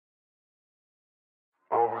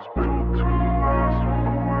I was built to last with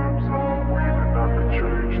the limbs I'm weaving. I could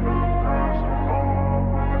change the past with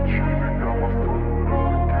all I'm achieving. Got my foot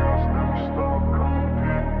on the gas, never stop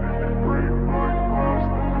competing. If you break like glass,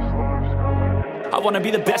 then this life's gonna end. I wanna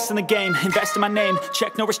be the best in the game, invest in my name.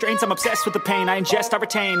 Check no restraints, I'm obsessed with the pain. I ingest, I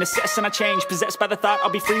retain, assess and I change. Possessed by the thought I'll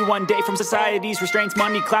be free one day from society's restraints.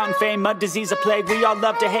 Money, clout and fame, mud, disease, a plague. We all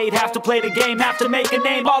love to hate, have to play the game, have to make a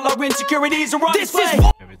name. All our insecurities are on display.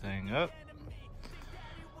 Everything up.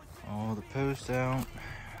 All the posts out.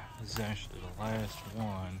 This is actually the last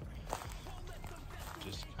one.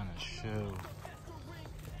 Just kind of show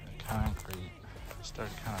the concrete. I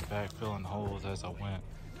started kind of backfilling the holes as I went.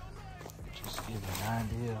 Just to give you an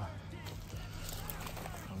idea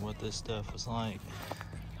of what this stuff was like.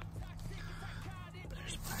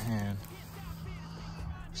 There's my hand.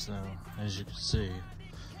 So, as you can see,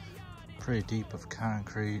 pretty deep of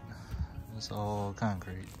concrete. It's all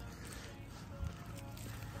concrete.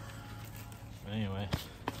 But anyway,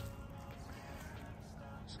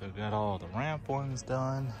 so got all the ramp ones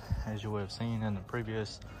done, as you would have seen in the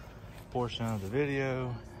previous portion of the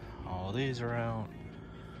video. All these are out.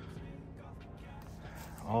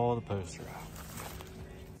 All the posts are out.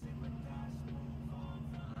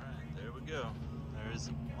 Alright, there we go. There's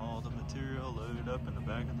all the material loaded up in the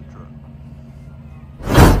back of the truck.